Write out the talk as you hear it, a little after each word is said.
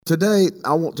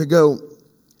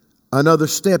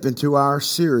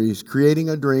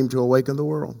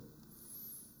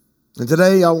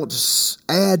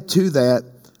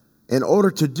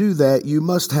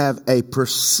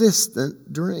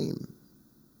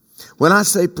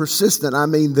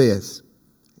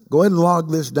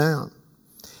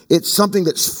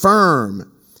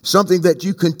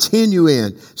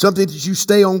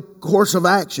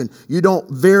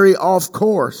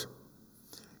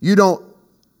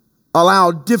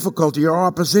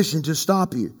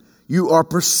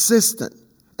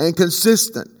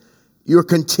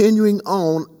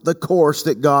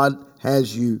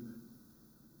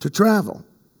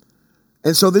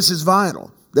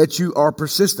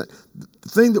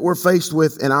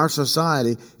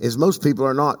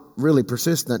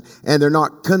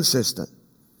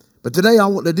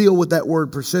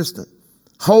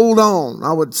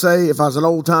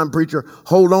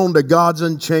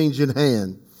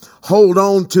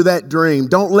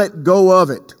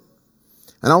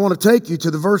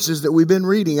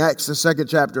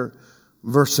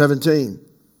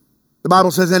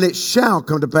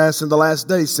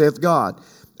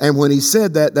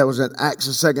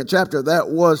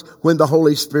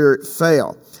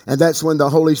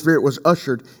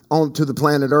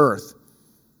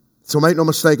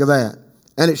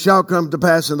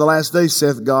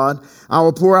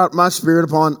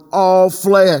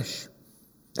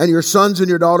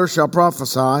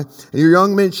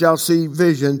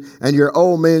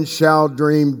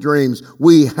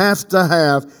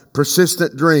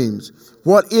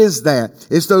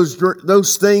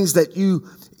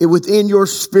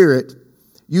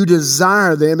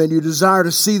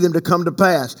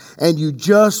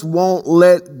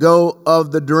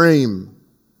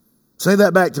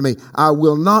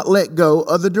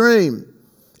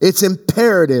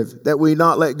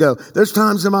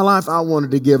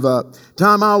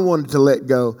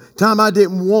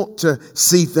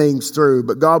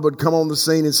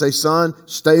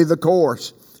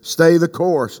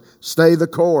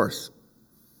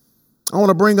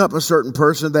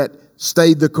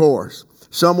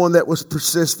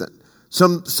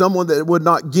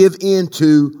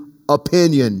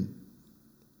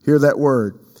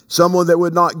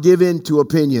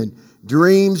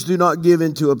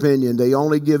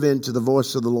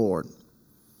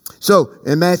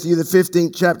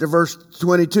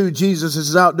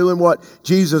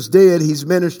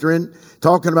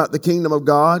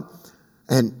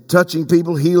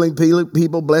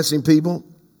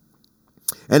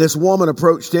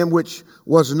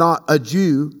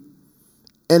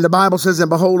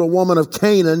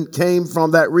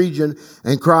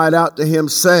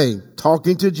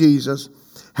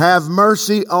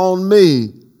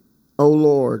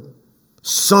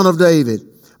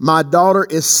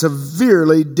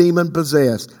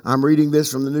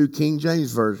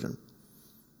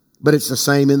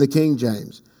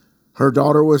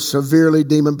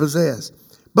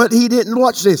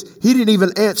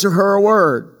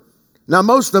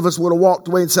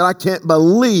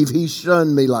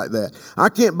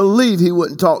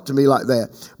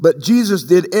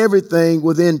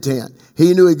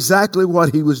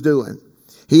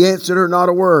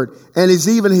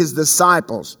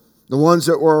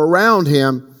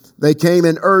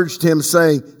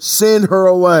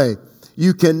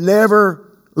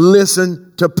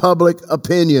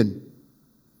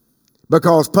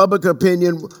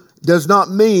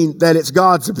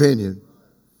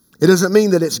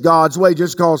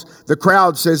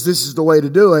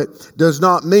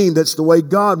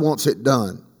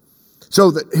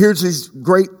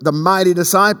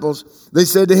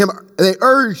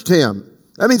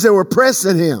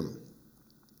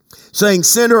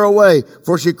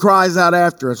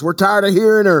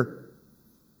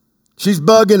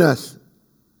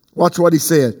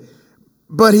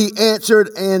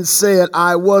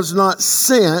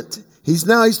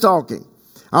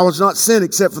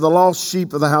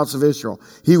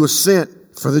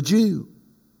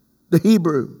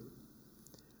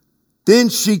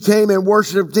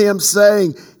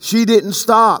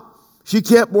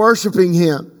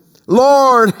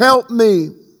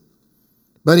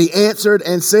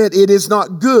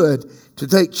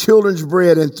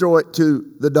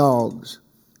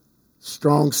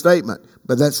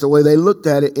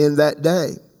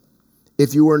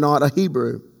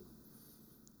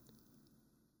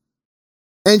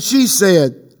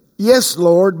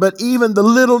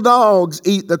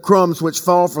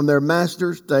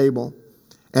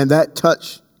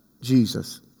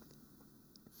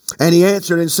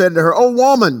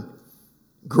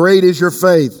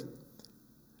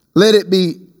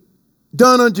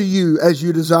done unto you as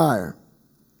you desire.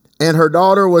 And her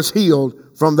daughter was healed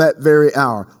from that very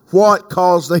hour. What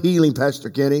caused the healing, Pastor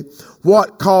Kenny?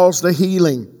 What caused the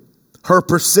healing? Her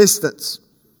persistence.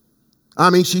 I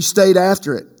mean, she stayed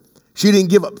after it. She didn't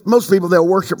give up. Most people, they'll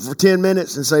worship for 10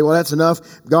 minutes and say, well, that's enough.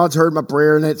 God's heard my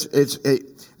prayer, and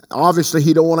obviously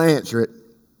he don't want to answer it.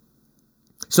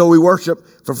 So we worship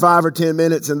for 5 or 10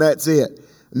 minutes, and that's it.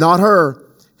 Not her.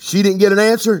 She didn't get an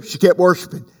answer. She kept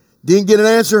worshiping. Didn't get an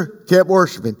answer. Kept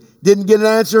worshiping. Didn't get an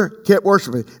answer. Kept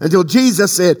worshiping. Until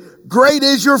Jesus said, great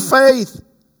is your faith.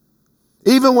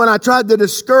 Even when I tried to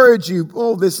discourage you,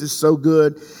 oh, this is so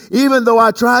good. Even though I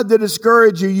tried to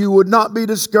discourage you, you would not be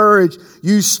discouraged.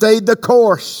 You stayed the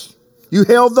course. You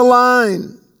held the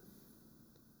line.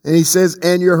 And he says,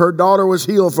 and her daughter was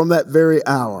healed from that very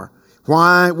hour.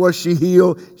 Why was she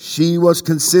healed? She was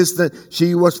consistent.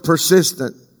 She was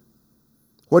persistent.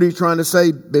 What are you trying to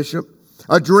say, Bishop?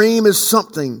 A dream is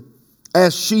something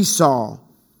as she saw.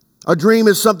 A dream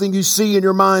is something you see in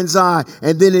your mind's eye,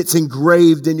 and then it's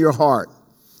engraved in your heart.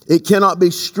 It cannot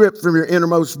be stripped from your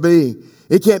innermost being.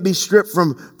 It can't be stripped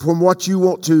from what you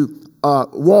want to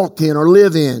walk in or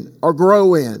live in or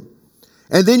grow in.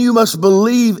 And then you must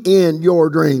believe in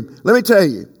your dream. Let me tell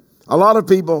you, a lot of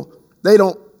people,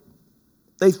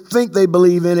 they think they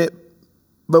believe in it,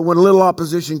 but when a little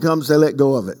opposition comes, they let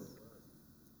go of it.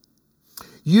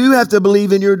 You have to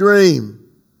believe in your dream.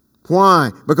 Why?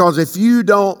 Because if you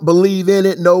don't believe in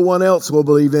it, no one else will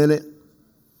believe in it.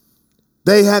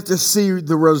 They have to see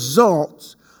the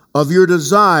results of your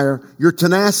desire, your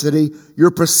tenacity, your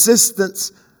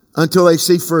persistence until they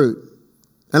see fruit.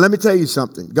 And let me tell you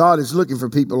something. God is looking for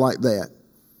people like that.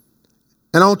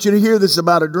 And I want you to hear this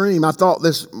about a dream. I thought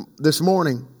this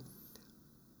morning,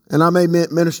 and I may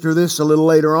minister this a little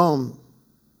later on.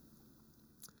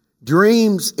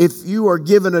 Dreams, if you are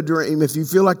given a dream, if you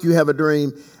feel like you have a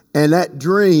dream, and that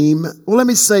dream, well, let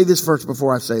me say this first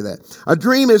before I say that. A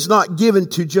dream is not given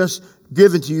to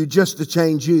you just to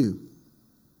change you.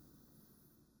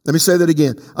 Let me say that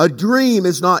again. A dream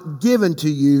is not given to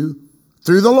you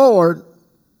through the Lord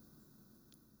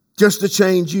just to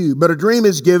change you, but a dream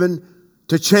is given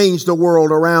to change the world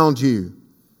around you.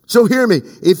 So hear me.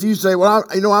 If you say, well,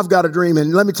 I've got a dream,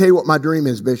 and let me tell you what my dream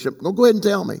is, Bishop. Go ahead and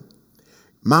tell me.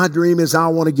 My dream is I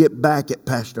want to get back at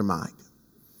Pastor Mike.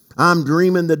 I'm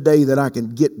dreaming the day that I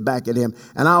can get back at him,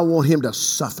 and I want him to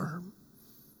suffer.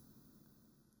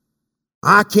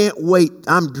 I can't wait.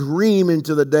 I'm dreaming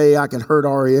to the day I can hurt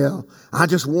Ariel. I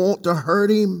just want to hurt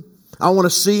him. I want to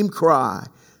see him cry.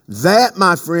 That,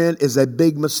 my friend, is a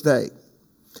big mistake,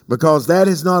 because that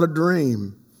is not a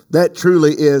dream. That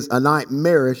truly is a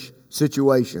nightmarish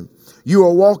situation. You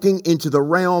are walking into the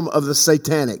realm of the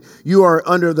satanic. You are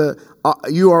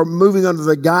moving under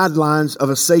the guidelines of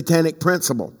a satanic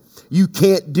principle. You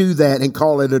can't do that and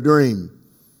call it a dream.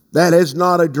 That is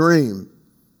not a dream.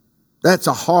 That's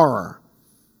a horror.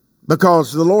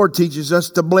 Because the Lord teaches us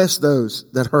to bless those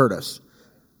that hurt us.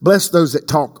 Bless those that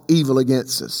talk evil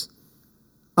against us.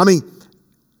 I mean,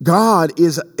 God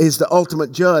is the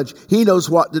ultimate judge. He knows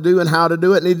what to do and how to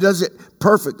do it, and He does it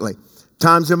perfectly.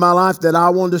 Times in my life that I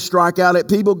wanted to strike out at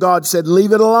people, God said,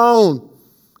 leave it alone.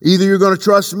 Either you're going to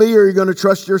trust me or you're going to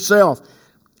trust yourself.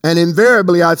 And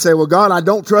invariably I'd say, well, God, I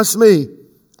don't trust me.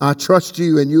 I trust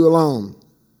you and you alone.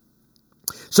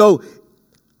 So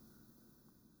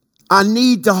I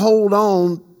need to hold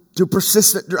on to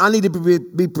I need to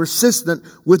be persistent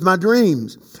with my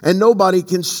dreams. And nobody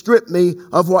can strip me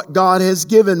of what God has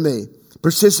given me.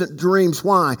 Persistent dreams.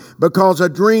 Why? Because a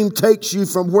dream takes you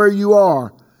from where you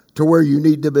are to where you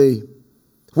need to be.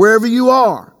 Wherever you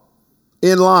are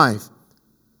in life,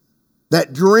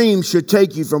 that dream should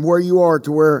take you from where you are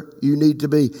to where you need to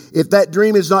be. If that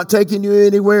dream is not taking you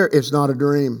anywhere, it's not a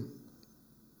dream.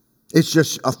 It's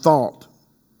just a thought.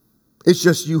 It's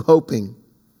just you hoping.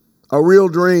 A real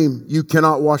dream, you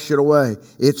cannot wash it away.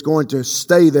 It's going to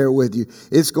stay there with you.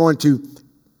 It's going to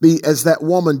be as that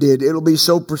woman did. It'll be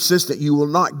so persistent you will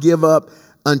not give up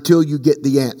until you get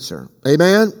the answer.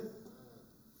 Amen?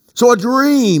 So a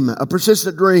dream, a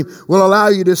persistent dream, will allow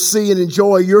you to see and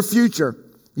enjoy your future.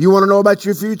 You want to know about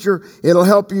your future? It'll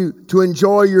help you to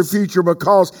enjoy your future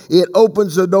because it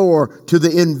opens the door to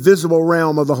the invisible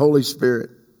realm of the Holy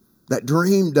Spirit. That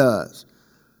dream does.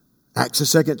 Acts the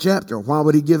 2nd chapter. Why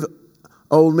would He give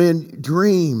old men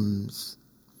dreams?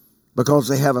 Because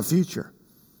they have a future.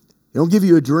 They don't give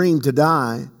you a dream to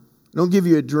die. They don't give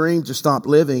you a dream to stop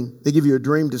living. They give you a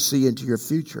dream to see into your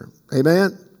future.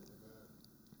 Amen?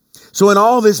 So in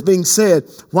all this being said,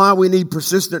 why we need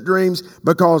persistent dreams?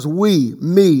 Because we,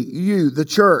 me, you, the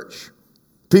church,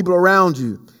 people around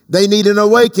you, they need an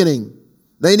awakening.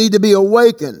 They need to be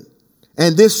awakened.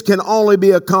 And this can only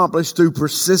be accomplished through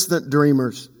persistent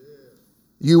dreamers.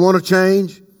 You want to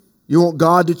change? You want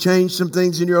God to change some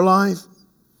things in your life?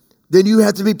 Then you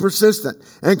have to be persistent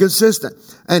and consistent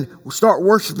and start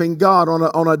worshiping God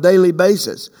on a daily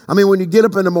basis. I mean, when you get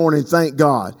up in the morning, thank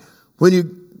God. When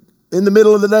you in the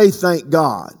middle of the day, thank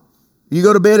God. You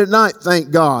go to bed at night,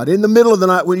 thank God. In the middle of the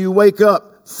night when you wake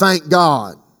up, thank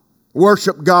God.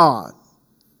 Worship God.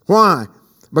 Why?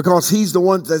 Because He's the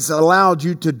one that's allowed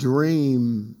you to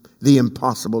dream the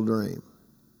impossible dream.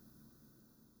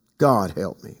 God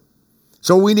help me.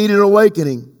 So we need an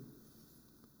awakening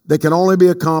that can only be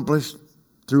accomplished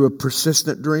through a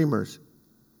persistent dreamers.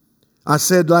 I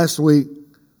said last week,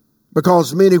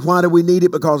 because many, why do we need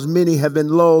it? Because many have been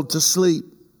lulled to sleep.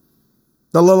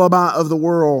 The lullaby of the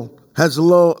world has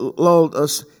lulled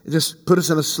us, just put us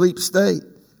in a sleep state,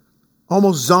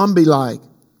 almost zombie-like.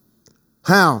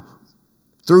 How?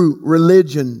 Through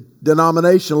religion,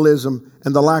 denominationalism,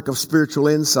 and the lack of spiritual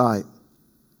insight.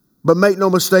 But make no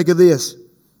mistake of this,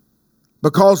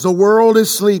 because the world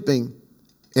is sleeping,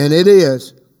 and it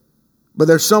is, but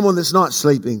there's someone that's not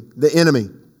sleeping, the enemy.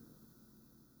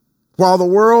 While the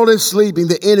world is sleeping,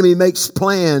 the enemy makes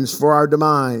plans for our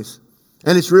demise.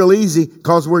 And it's real easy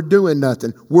because we're doing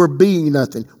nothing. We're being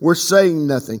nothing. We're saying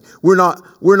nothing. We're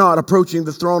not approaching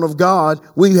the throne of God.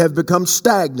 We have become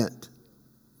stagnant.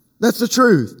 That's the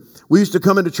truth. We used to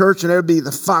come into church and there'd be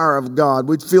the fire of God.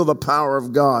 We'd feel the power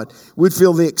of God. We'd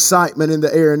feel the excitement in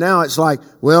the air. Now it's like,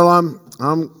 well,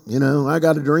 I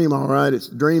got a dream, all right.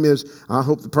 The dream is, I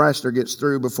hope the pastor gets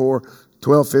through before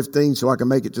 12:15 so I can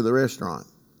make it to the restaurant.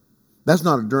 That's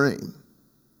not a dream.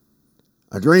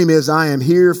 A dream is, I am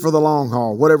here for the long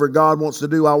haul. Whatever God wants to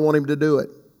do, I want Him to do it.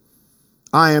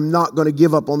 I am not going to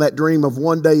give up on that dream of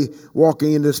one day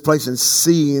walking into this place and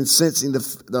seeing and sensing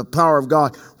the power of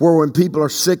God, where when people are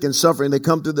sick and suffering, they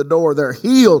come through the door, they're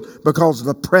healed because of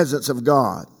the presence of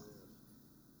God.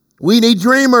 We need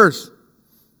dreamers.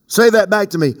 Say that back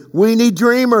to me. We need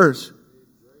dreamers.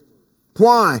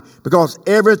 Why? Because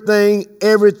everything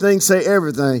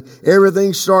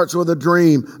starts with a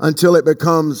dream until it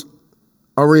becomes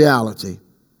a reality.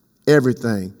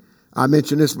 Everything. I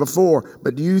mentioned this before,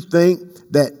 but do you think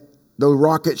that those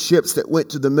rocket ships that went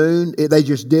to the moon, they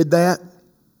just did that?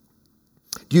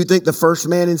 Do you think the first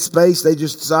man in space, they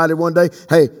just decided one day,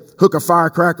 hey, hook a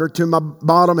firecracker to my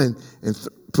bottom and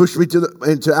push me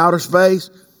into outer space?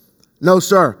 No,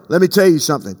 sir. Let me tell you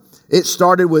something. It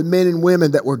started with men and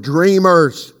women that were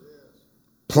dreamers,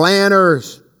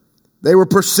 planners. They were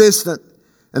persistent.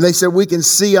 And they said, we can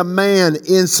see a man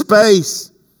in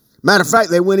space. Matter of fact,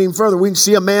 they went even further. We can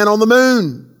see a man on the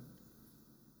moon.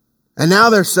 And now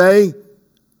they're saying,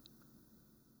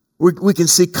 we can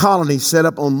see colonies set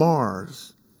up on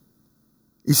Mars.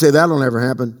 You say, that'll never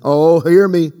happen. Oh, hear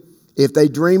me. If they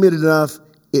dream it enough,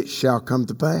 it shall come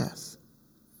to pass.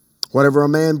 Whatever a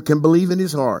man can believe in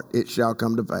his heart, it shall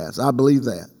come to pass. I believe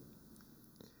that.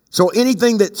 So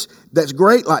anything that's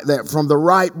great like that, from the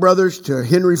Wright brothers to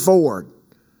Henry Ford,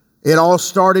 it all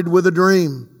started with a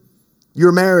dream.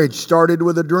 Your marriage started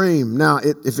with a dream. Now,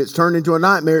 if it's turned into a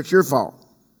nightmare, it's your fault.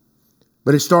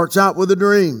 But it starts out with a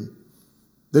dream.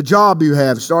 The job you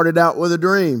have started out with a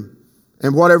dream.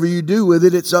 And whatever you do with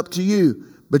it, it's up to you.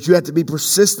 But you have to be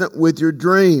persistent with your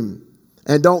dream.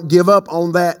 And don't give up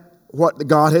on that, what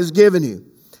God has given you.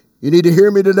 You need to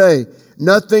hear me today.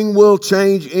 Nothing will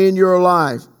change in your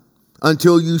life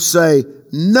until you say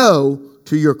no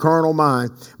to your carnal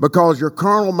mind, because your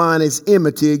carnal mind is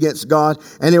enmity against God,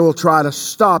 and it will try to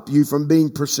stop you from being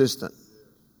persistent.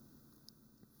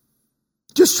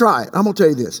 Just try it. I'm going to tell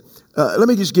you this. Let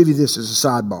me just give you this as a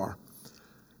sidebar.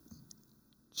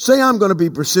 Say I'm going to be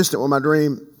persistent with my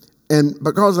dream, and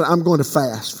because of that, I'm going to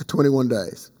fast for 21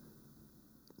 days.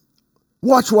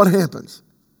 Watch what happens.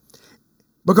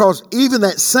 Because even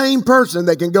that same person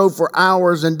that can go for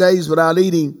hours and days without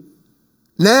eating,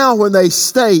 now when they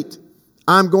state,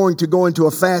 I'm going to go into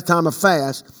a time of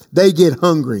fast, they get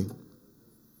hungry.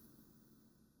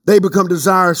 They become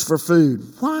desirous for food.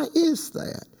 Why is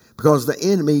that? Because the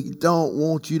enemy don't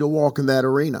want you to walk in that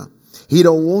arena. He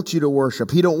don't want you to worship.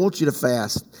 He don't want you to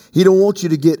fast. He don't want you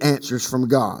to get answers from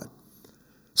God.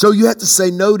 So you have to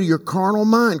say no to your carnal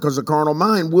mind, because the carnal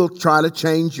mind will try to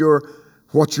change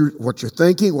what you're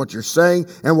thinking, what you're saying,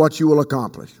 and what you will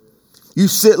accomplish. You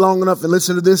sit long enough and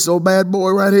listen to this old bad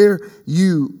boy right here,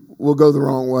 you will go the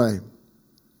wrong way.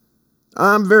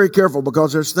 I'm very careful,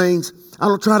 because there's things, I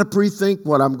don't try to pre-think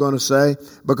what I'm going to say,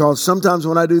 because sometimes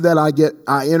when I do that,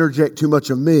 I interject too much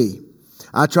of me.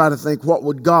 I try to think, what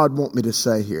would God want me to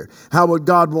say here? How would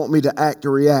God want me to act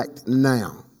or react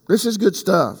now? This is good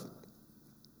stuff.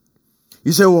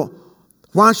 You say, well,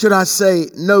 Why should I say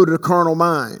no to the carnal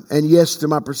mind and yes to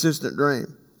my persistent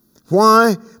dream?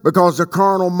 Why? Because the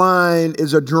carnal mind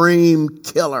is a dream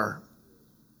killer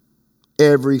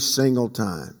every single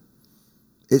time.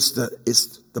 It's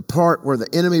the part where the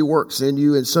enemy works in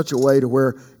you in such a way to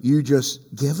where you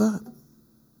just give up.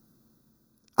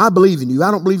 I believe in you.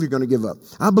 I don't believe you're going to give up.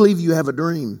 I believe you have a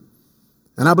dream.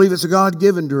 And I believe it's a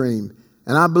God-given dream.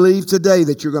 And I believe today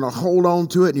that you're going to hold on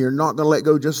to it and you're not going to let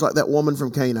go, just like that woman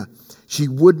from Cana. She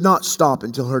would not stop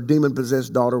until her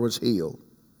demon-possessed daughter was healed.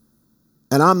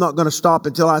 And I'm not going to stop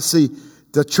until I see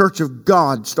the church of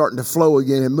God starting to flow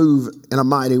again and move in a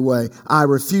mighty way. I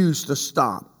refuse to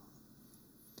stop.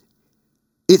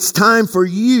 It's time for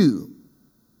you.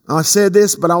 I said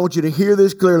this, but I want you to hear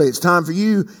this clearly. It's time for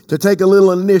you to take a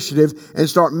little initiative and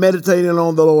start meditating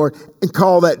on the Lord and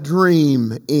call that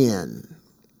dream in.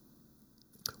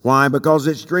 Why? Because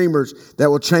it's dreamers that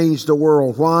will change the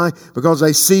world. Why? Because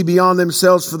they see beyond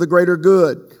themselves for the greater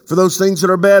good, for those things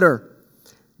that are better.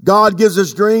 God gives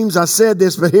us dreams. I said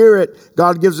this, but hear it.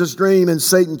 God gives us dreams, and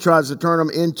Satan tries to turn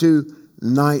them into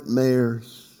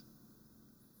nightmares.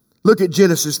 Look at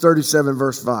Genesis 37,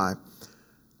 verse 5.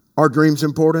 Are dreams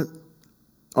important?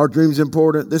 Are dreams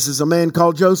important? This is a man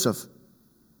called Joseph,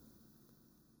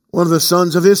 one of the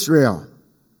sons of Israel.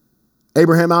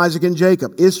 Abraham, Isaac, and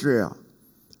Jacob, Israel.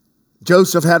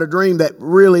 Joseph had a dream that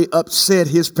really upset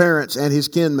his parents and his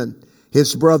kinmen,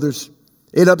 his brothers.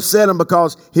 It upset him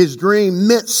because his dream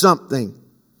meant something.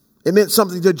 It meant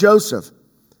something to Joseph.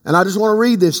 And I just want to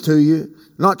read this to you.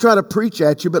 Not try to preach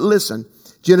at you, but listen.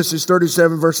 Genesis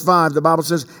 37, verse 5, the Bible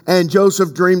says, and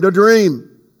Joseph dreamed a dream.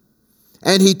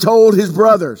 And he told his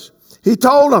brothers. He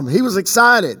told them. He was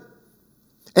excited.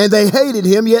 And they hated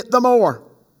him yet the more.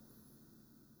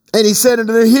 And he said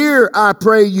unto them, hear, I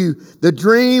pray you, the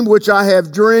dream which I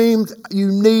have dreamed, you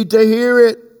need to hear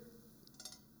it.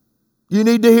 You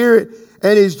need to hear it.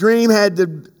 And his dream had to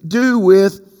do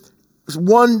with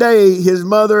one day his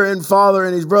mother and father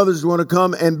and his brothers were going to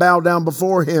come and bow down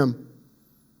before him.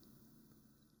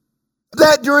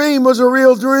 That dream was a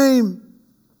real dream.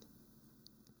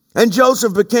 And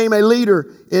Joseph became a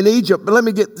leader in Egypt. But let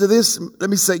me get to this. Let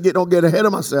me say, don't get ahead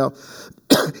of myself.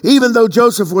 Even though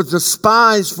Joseph was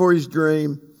despised for his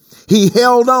dream, he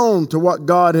held on to what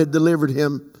God had delivered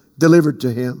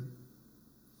to him.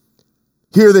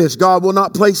 Hear this. God will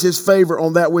not place his favor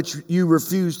on that which you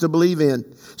refuse to believe in.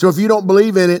 So if you don't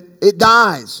believe in it, it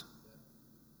dies.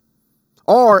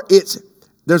 Or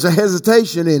there's a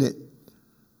hesitation in it.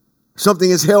 Something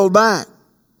is held back.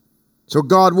 So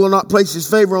God will not place his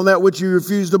favor on that which you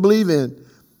refuse to believe in.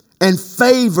 And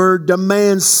favor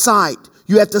demands sight.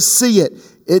 You have to see it.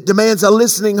 It demands a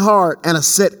listening heart and a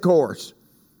set course.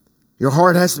 Your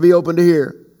heart has to be open to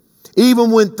hear.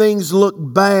 Even when things look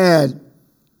bad,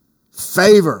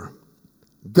 favor,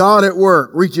 God at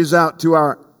work, reaches out to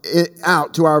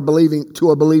a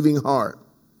believing heart.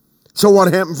 So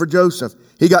what happened for Joseph?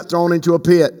 He got thrown into a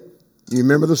pit. You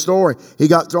remember the story. He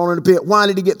got thrown in a pit. Why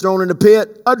did he get thrown in a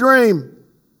pit? A dream.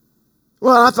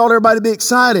 Well, I thought everybody would be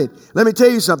excited. Let me tell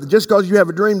you something. Just because you have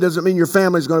a dream doesn't mean your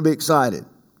family is going to be excited.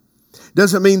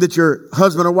 Doesn't mean that your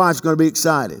husband or wife is going to be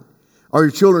excited or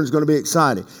your children is going to be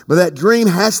excited. But that dream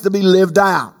has to be lived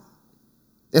out.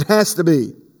 It has to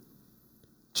be.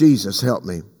 Jesus, help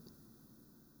me.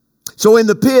 So in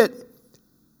the pit,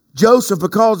 Joseph,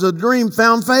 because of the dream,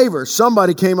 found favor.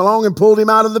 Somebody came along and pulled him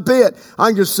out of the pit. I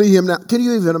can just see him now. Can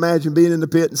you even imagine being in the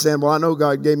pit and saying, well, I know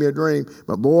God gave me a dream,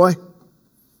 but boy,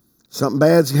 something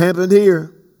bad's happened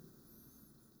here.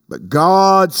 But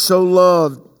God so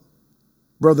loved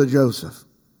Brother Joseph.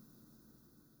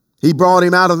 He brought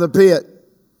him out of the pit.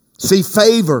 See,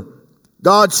 favor,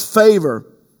 God's favor,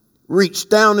 reached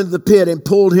down into the pit and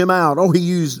pulled him out. Oh, he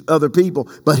used other people,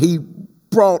 but he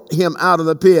brought him out of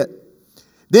the pit.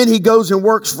 Then he goes and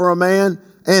works for a man,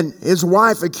 and his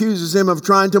wife accuses him of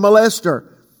trying to molest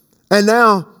her. And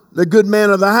now the good man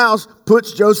of the house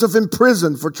puts Joseph in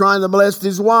prison for trying to molest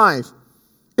his wife.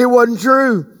 It wasn't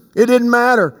true. It didn't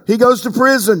matter. He goes to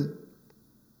prison.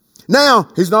 Now,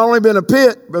 he's not only been in a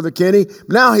pit, Brother Kenny,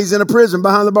 now he's in a prison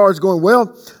behind the bars going,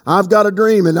 well, I've got a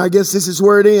dream, and I guess this is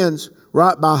where it ends,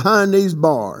 right behind these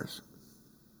bars.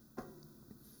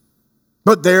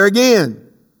 But there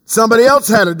again, somebody else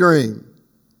had a dream.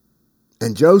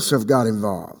 And Joseph got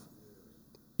involved.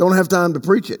 Don't have time to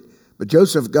preach it, but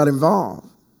Joseph got involved.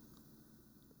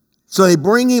 So they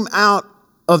bring him out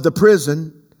of the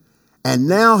prison, and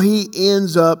now he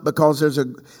ends up, because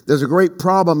there's a great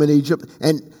problem in Egypt,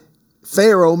 and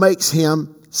Pharaoh makes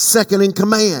him second in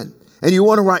command. And you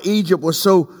wonder why Egypt was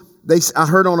so I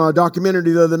heard on a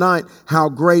documentary the other night how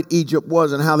great Egypt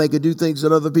was and how they could do things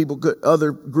that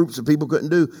other groups of people couldn't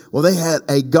do. Well, they had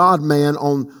a God man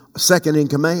on second in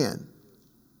command,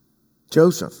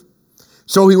 Joseph.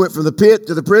 So he went from the pit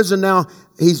to the prison. Now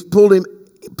he's put him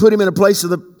in a place of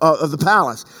the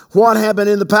palace. What happened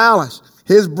in the palace?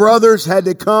 His brothers had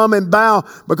to come and bow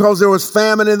because there was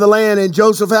famine in the land, and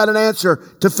Joseph had an answer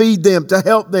to feed them, to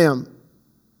help them.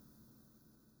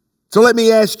 So let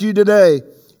me ask you today,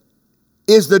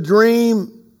 is the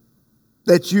dream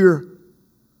that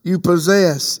you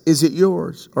possess, is it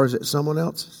yours or is it someone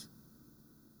else's?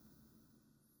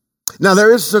 Now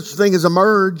there is such a thing as a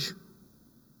merge,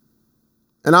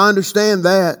 and I understand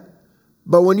that,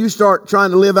 but when you start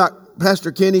trying to live out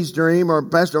Pastor Kenny's dream or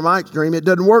Pastor Mike's dream, it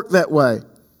doesn't work that way.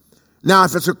 Now,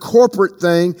 if it's a corporate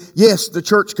thing, yes, the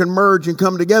church can merge and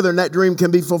come together and that dream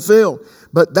can be fulfilled.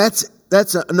 But that's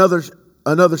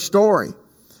another story.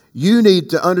 You need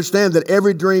to understand that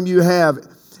every dream you have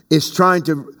is trying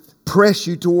to press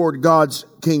you toward God's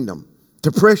kingdom,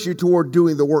 to press you toward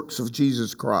doing the works of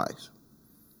Jesus Christ.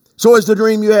 So is the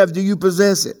dream you have, do you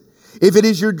possess it? If it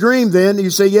is your dream, then you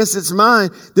say, yes, it's mine,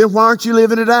 then why aren't you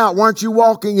living it out? Why aren't you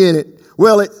walking in it?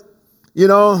 Well,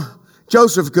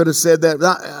 Joseph could have said that.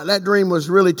 That dream was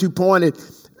really too pointed.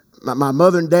 My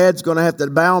mother and dad's going to have to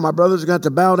bow. My brothers are going to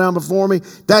have to bow down before me.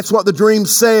 That's what the dream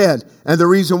said. And the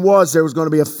reason was there was going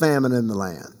to be a famine in the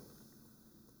land.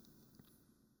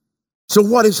 So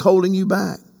what is holding you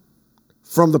back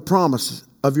from the promise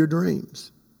of your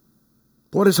dreams?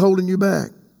 What is holding you back?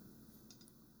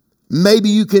 Maybe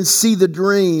you can see the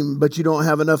dream, but you don't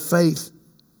have enough faith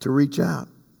to reach out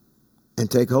and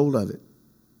take hold of it.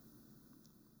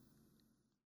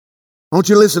 I want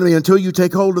you to listen to me. Until you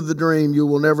take hold of the dream, you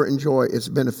will never enjoy its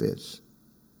benefits.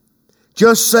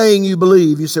 Just saying you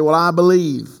believe. You say, well, I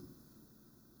believe.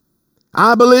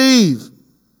 I believe.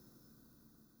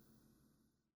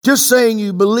 Just saying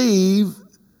you believe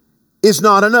is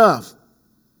not enough.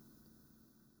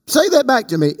 Say that back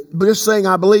to me. But just saying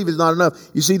I believe is not enough.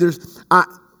 You see,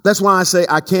 that's why I say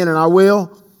I can and I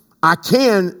will. I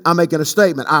can, I'm making a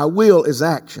statement. I will is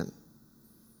action.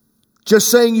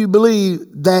 Just saying you believe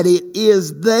that it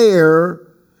is there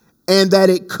and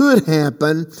that it could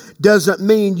happen doesn't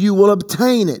mean you will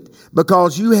obtain it,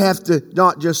 because you have to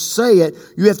not just say it,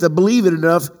 you have to believe it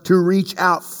enough to reach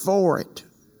out for it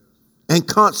and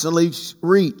constantly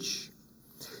reach.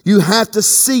 You have to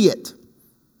see it.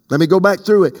 Let me go back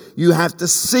through it. You have to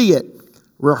see it,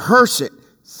 rehearse it,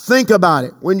 think about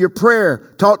it. When you're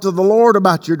prayer, talk to the Lord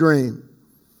about your dream.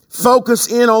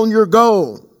 Focus in on your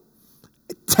goal.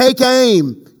 Take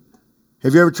aim.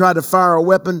 Have you ever tried to fire a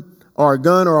weapon or a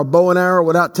gun or a bow and arrow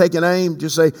without taking aim?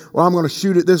 Just say, well, I'm going to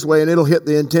shoot it this way and it'll hit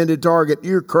the intended target.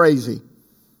 You're crazy.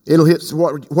 It'll hit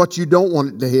what you don't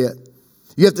want it to hit.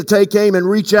 You have to take aim and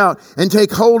reach out and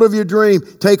take hold of your dream.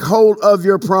 Take hold of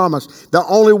your promise. The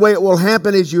only way it will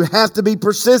happen is you have to be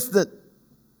persistent.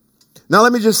 Now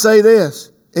let me just say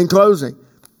this in closing.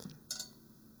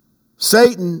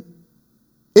 Satan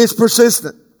is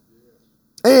persistent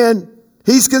and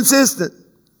he's consistent.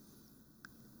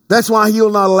 That's why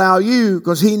he'll not allow you,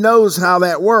 because he knows how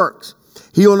that works.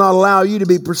 He will not allow you to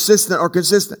be persistent or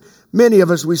consistent. Many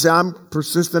of us, we say, I'm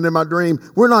persistent in my dream.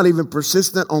 We're not even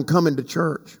persistent on coming to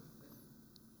church.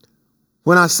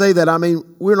 When I say that, I mean,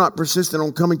 we're not persistent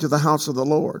on coming to the house of the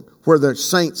Lord, where the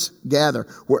saints gather,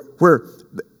 where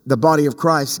the body of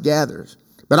Christ gathers.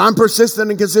 But I'm persistent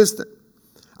and consistent.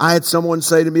 I had someone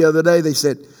say to me the other day, they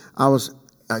said, I was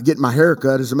getting my hair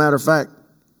cut, as a matter of fact.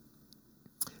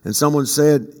 And someone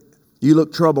said, you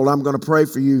look troubled. I'm going to pray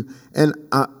for you. And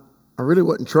I really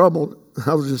wasn't troubled.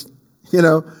 I was just,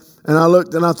 and I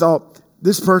looked and I thought,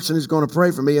 this person is going to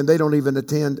pray for me, and they don't even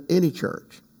attend any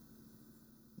church.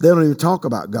 They don't even talk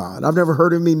about God. I've never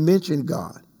heard of me mention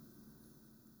God.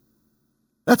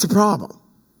 That's a problem.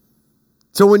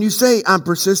 So when you say I'm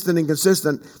persistent and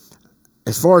consistent,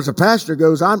 as far as a pastor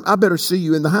goes, I better see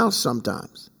you in the house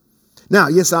sometimes. Now,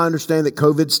 yes, I understand that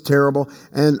COVID's terrible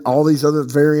and all these other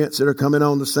variants that are coming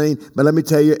on the scene. But let me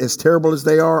tell you, as terrible as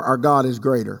they are, our God is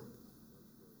greater.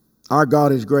 Our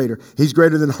God is greater. He's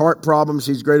greater than heart problems.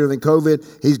 He's greater than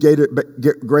COVID. He's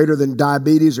greater than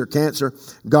diabetes or cancer.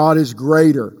 God is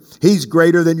greater. He's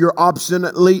greater than your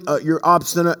obstinate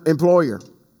employer,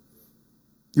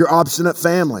 your obstinate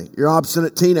family, your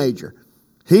obstinate teenager.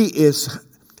 He is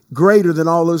greater than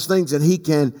all those things, and he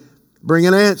can bring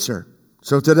an answer.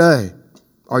 So today,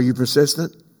 are you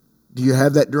persistent? Do you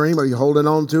have that dream? Are you holding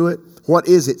on to it? What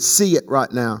is it? See it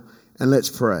right now, and let's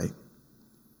pray.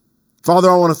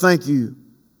 Father, I want to thank you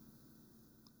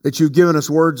that you've given us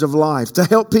words of life to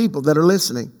help people that are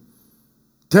listening.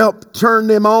 to help turn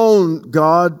them on,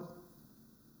 God,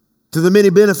 to the many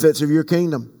benefits of your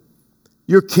kingdom.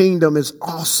 Your kingdom is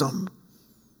awesome.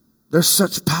 There's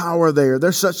such power there.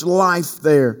 There's such life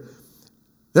there.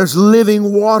 There's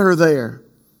living water there.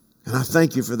 And I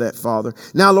thank you for that, Father.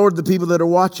 Now, Lord, the people that are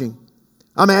watching,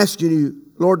 I'm asking you,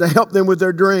 Lord, to help them with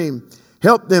their dream.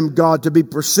 Help them, God, to be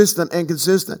persistent and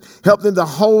consistent. Help them to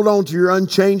hold on to your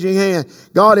unchanging hand.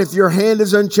 God, if your hand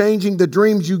is unchanging, the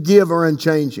dreams you give are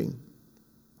unchanging.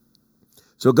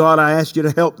 So, God, I ask you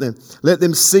to help them. Let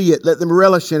them see it. Let them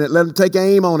relish in it. Let them take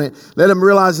aim on it. Let them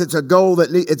realize it's a goal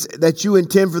that you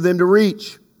intend for them to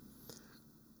reach.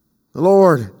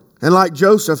 Lord, and like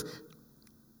Joseph,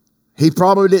 he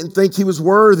probably didn't think he was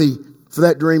worthy for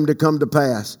that dream to come to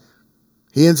pass.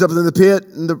 He ends up in the pit,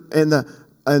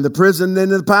 in the prison,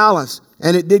 and in the palace.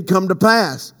 And it did come to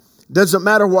pass. Doesn't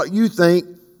matter what you think.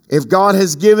 If God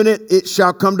has given it, it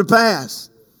shall come to pass.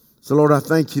 So, Lord, I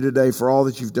thank you today for all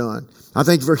that you've done. I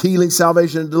thank you for healing,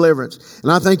 salvation, and deliverance.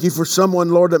 And I thank you for someone,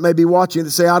 Lord, that may be watching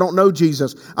that say, I don't know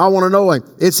Jesus. I want to know him.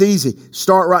 It's easy.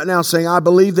 Start right now saying, I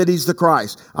believe that he's the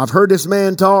Christ. I've heard this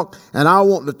man talk, and I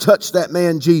want to touch that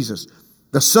man, Jesus,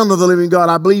 the Son of the living God.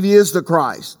 I believe he is the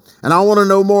Christ, and I want to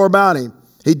know more about him.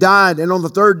 He died, and on the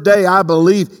third day, I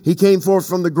believe he came forth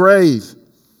from the grave.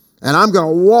 And I'm going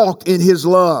to walk in his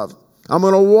love. I'm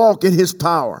going to walk in his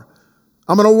power.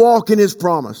 I'm going to walk in his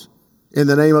promise in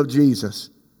the name of Jesus.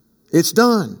 It's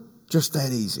done. Just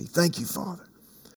that easy. Thank you, Father.